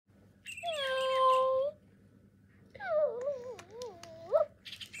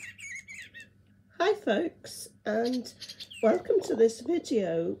folks, and welcome to this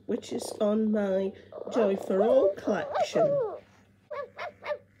video which is on my Joy for All collection.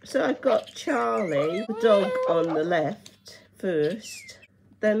 So I've got Charlie, the dog, on the left first.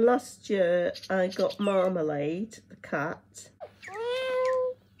 Then last year I got Marmalade, the cat.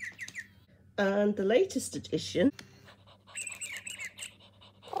 And the latest addition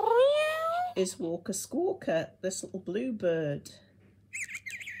is Squawker, this little Bluebird.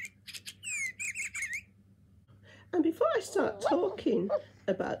 And before I start talking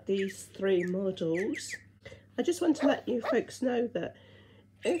about these three models, I just want to let you folks know that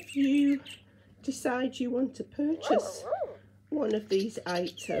if you decide you want to purchase one of these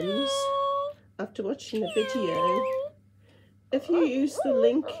items after watching the video, if you use the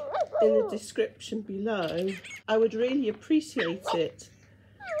link in the description below, I would really appreciate it,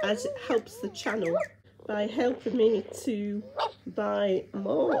 as it helps the channel by helping me to buy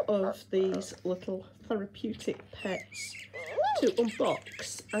more of these little therapeutic pets to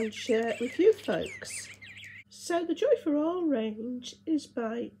unbox and share with you folks. So the Joy for All range is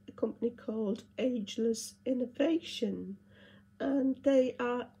by a company called Ageless Innovation, and they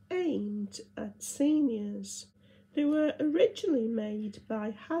are aimed at seniors. They were originally made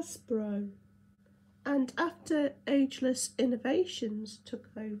by Hasbro, and after Ageless Innovations took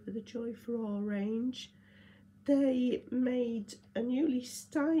over the Joy for All range, they made a newly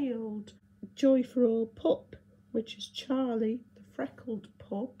styled Joy for All pup, which is Charlie, the Freckled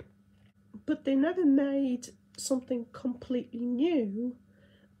Pup. But they never made something completely new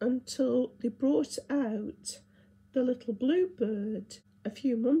until they brought out the little Bluebird a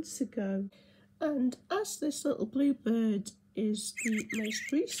few months ago. And as this little Bluebird is the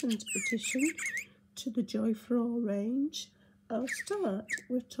most recent addition to the Joy for All range, I'll start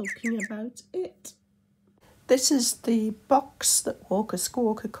with talking about it. This is the box that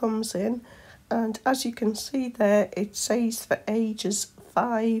Squawker comes in, and as you can see there, it says for ages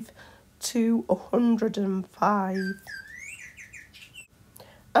 5 to 105.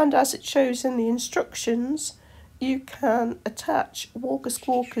 And as it shows in the instructions, you can attach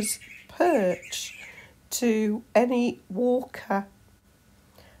Squawker's perch to any walker.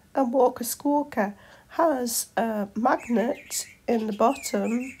 And Squawker has a magnet in the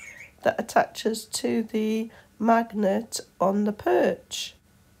bottom that attaches to the magnet on the perch.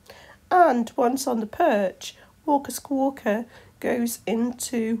 And once on the perch, Squawker goes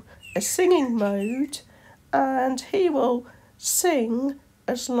into a singing mode, and he will sing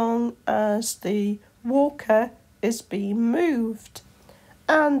as long as the walker is being moved.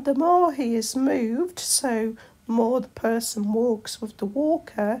 And the more he is moved, so the more the person walks with the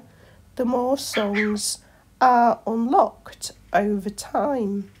walker, the more songs are unlocked over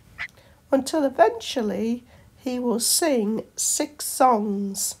time, until eventually he will sing 6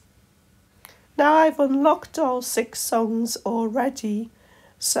 songs. Now I've unlocked all 6 songs already,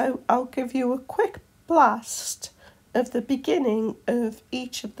 so I'll give you a quick blast of the beginning of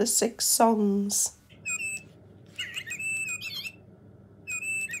each of the 6 songs.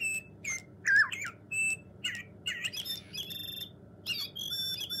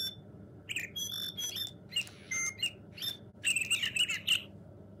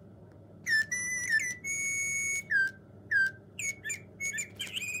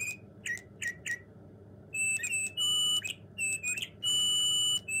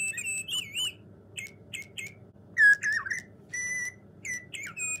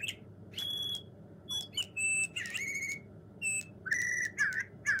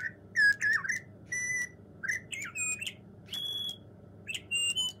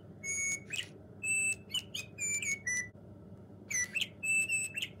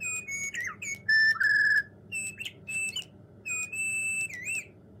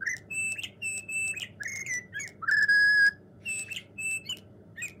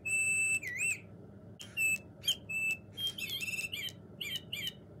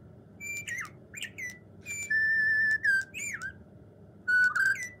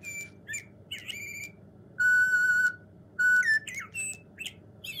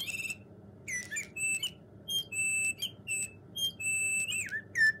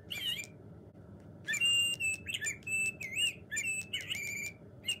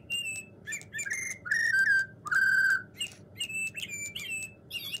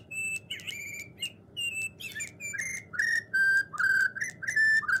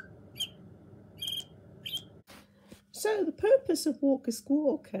 So the purpose of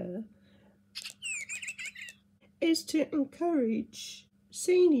Squawker is to encourage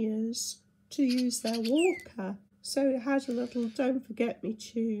seniors to use their walker. So it has a little don't forget me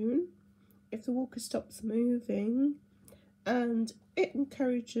tune if the walker stops moving, and it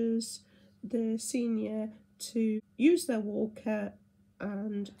encourages the senior to use their walker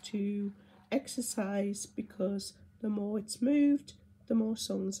and to exercise, because the more it's moved, the more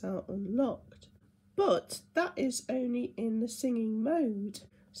songs are unlocked. But that is only in the singing mode.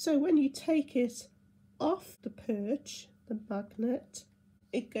 So when you take it off the perch, the magnet,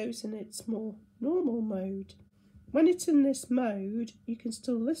 it goes in its more normal mode. When it's in this mode, you can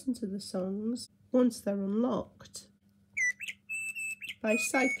still listen to the songs once they're unlocked by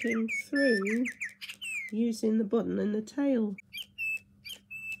cycling through using the button and the tail.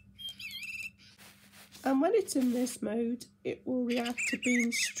 And when it's in this mode, it will react to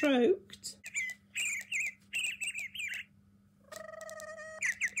being stroked.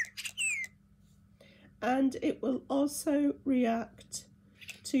 And it will also react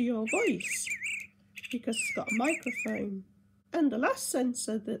to your voice because it's got a microphone. And the last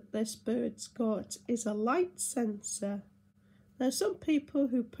sensor that this bird's got is a light sensor. Now, some people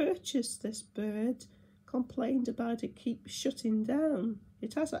who purchased this bird complained about it keep shutting down.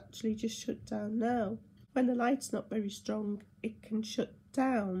 It has actually just shut down now. When the light's not very strong, it can shut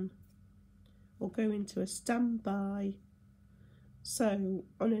down or go into a standby. So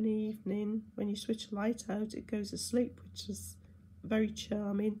on an evening, when you switch the light out, it goes asleep, which is very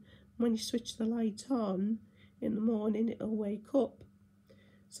charming. When you switch the light on in the morning, it'll wake up.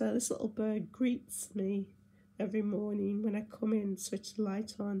 So this little bird greets me every morning when I come in and switch the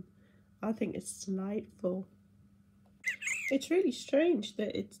light on. I think it's delightful. It's really strange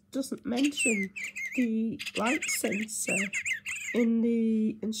that it doesn't mention the light sensor in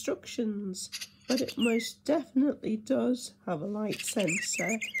the instructions, but it most definitely does have a light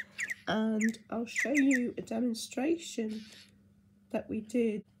sensor, and I'll show you a demonstration that we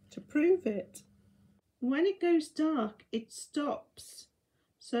did to prove it. When it goes dark, it stops,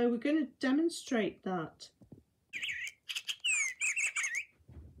 so we're going to demonstrate that.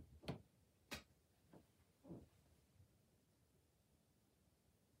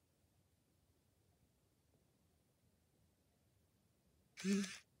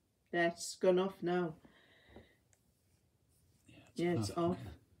 Yeah, it's gone off now. Yeah, it's off.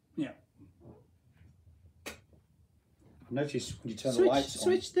 Yeah. I've noticed when you turn the lights on,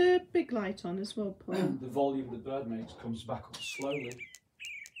 switch the big light on as well, Paul. the volume the bird makes comes back up slowly.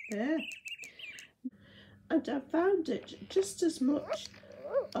 Yeah. And I found it just as much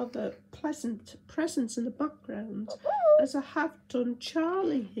of a pleasant presence in the background as I have done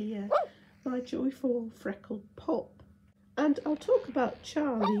Charlie here, my joyful freckled pup. And I'll talk about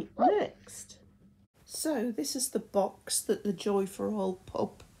Charlie next. So this is the box that the joyful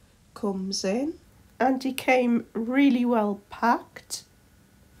pup comes in, and he came really well packed.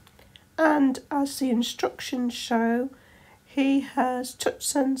 And as the instructions show, he has touch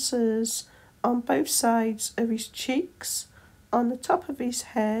sensors on both sides of his cheeks, on the top of his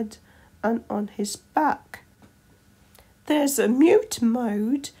head and on his back. There's a mute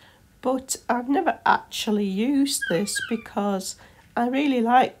mode, but I've never actually used this because I really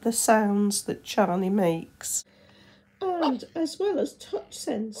like the sounds that Charlie makes. And as well as touch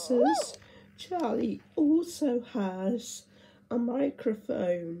sensors, Charlie also has a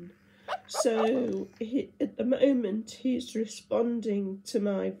microphone. So at the moment he's responding to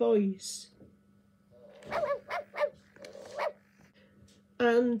my voice.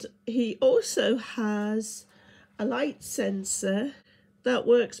 And he also has a light sensor that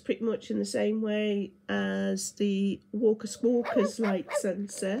works pretty much in the same way as the Walker Squawker's light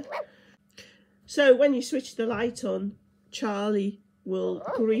sensor. So when you switch the light on, Charlie will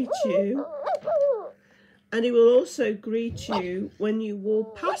greet you, and he will also greet you when you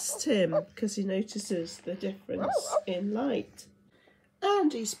walk past him because he notices the difference in light.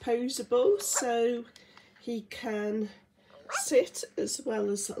 And he's poseable, so he can sit as well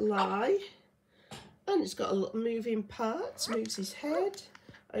as lie. And it's got a little moving parts, moves his head,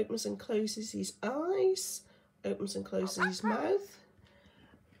 opens and closes his eyes, opens and closes his mouth,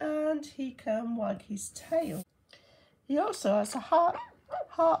 and he can wag his tail. He also has a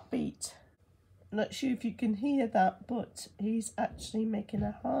heartbeat. Not sure if you can hear that, but he's actually making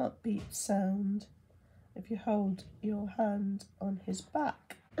a heartbeat sound if you hold your hand on his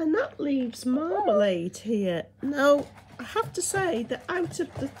back. And that leaves Marmalade here. Now, I have to say that out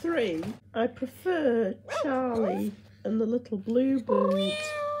of the three, I prefer Charlie and the little Bluebird.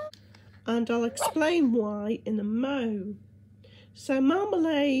 And I'll explain why in a mo. So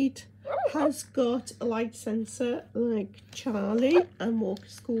Marmalade has got a light sensor like Charlie and Walker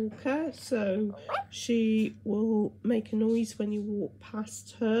Squawker, so she will make a noise when you walk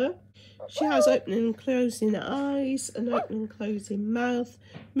past her. She has opening and closing eyes, an opening and closing mouth,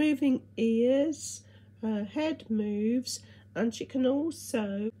 moving ears, her head moves, and she can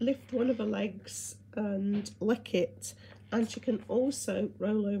also lift one of her legs and lick it, and she can also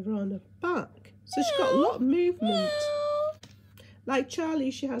roll over on her back. So she's got a lot of movement. Like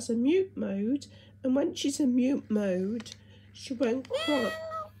Charlie, she has a mute mode, and when she's in mute mode, she won't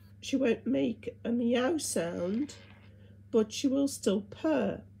make a meow sound, but she will still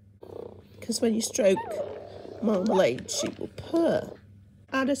purr. Because when you stroke Marmalade, she will purr.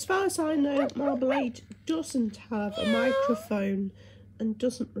 And as far as I know, Marmalade doesn't have a microphone and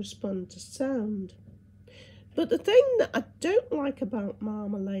doesn't respond to sound. But the thing that I don't like about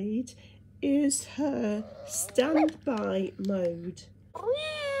Marmalade is her standby mode.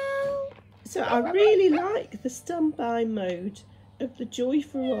 So I really like the standby mode of the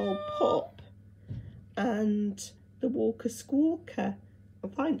Joyful Old Pup and the Walker Squawker. I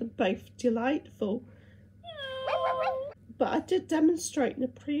find them both delightful. But I did demonstrate in a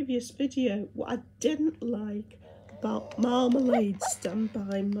previous video what I didn't like about Marmalade's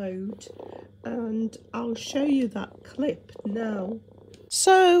standby mode, and I'll show you that clip now.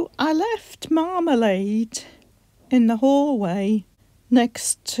 So I left Marmalade in the hallway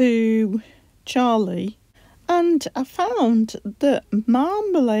next to Charlie, and I found that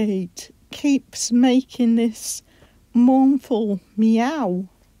Marmalade keeps making this mournful meow.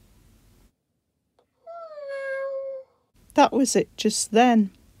 That was it just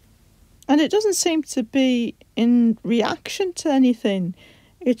then. And it doesn't seem to be in reaction to anything.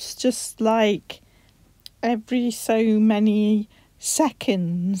 It's just like every so many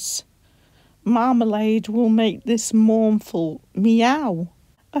seconds, Marmalade will make this mournful meow.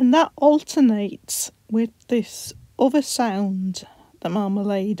 And that alternates with this other sound that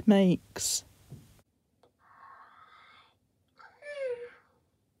Marmalade makes.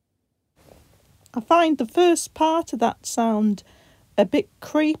 I find the first part of that sound a bit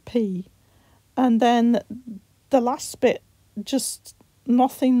creepy, and then the last bit just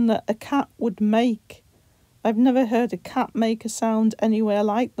nothing that a cat would make. I've never heard a cat make a sound anywhere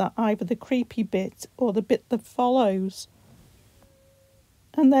like that, either the creepy bit or the bit that follows.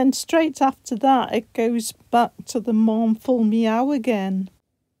 And then straight after that it goes back to the mournful meow again.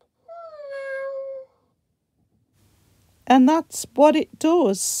 And that's what it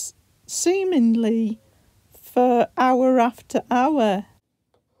does, seemingly for hour after hour.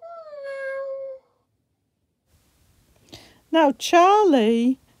 Now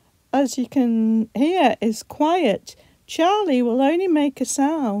Charlie, as you can hear, is quiet. Charlie will only make a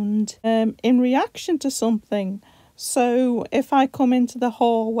sound in reaction to something. So if I come into the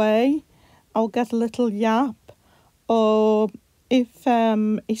hallway, I'll get a little yap, or if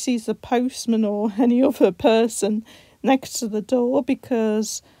he sees a postman or any other person next to the door,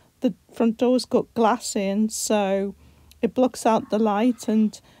 because the front door's got glass in, so it blocks out the light,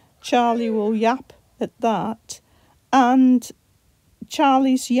 and Charlie will yap at that. And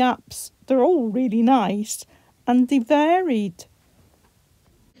Charlie's yaps, they're all really nice and they varied.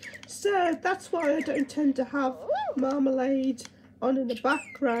 So that's why I don't tend to have Marmalade on in the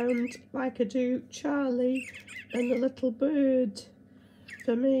background like I do Charlie and the little bird.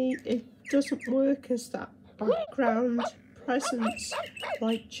 For me, it doesn't work as that background presence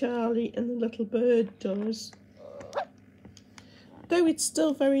like Charlie and the little bird does. Though it's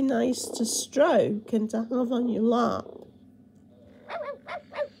still very nice to stroke and to have on your lap,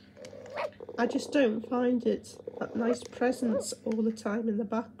 I just don't find it that nice presence all the time in the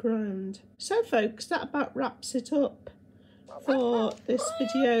background. So folks, that about wraps it up for this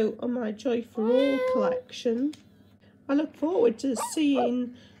video on my Joy for All collection. I look forward to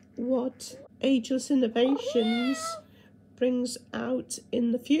seeing what Ageless Innovations brings out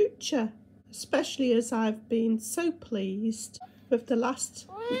in the future, especially as I've been so pleased with the last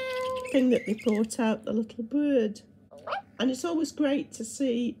thing that they brought out, the little bird. And it's always great to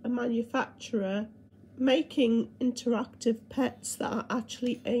see a manufacturer making interactive pets that are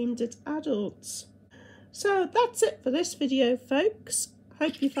actually aimed at adults. So that's it for this video, folks.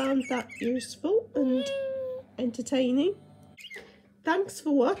 Hope you found that useful and entertaining. Thanks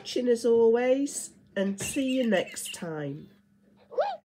for watching as always, and see you next time.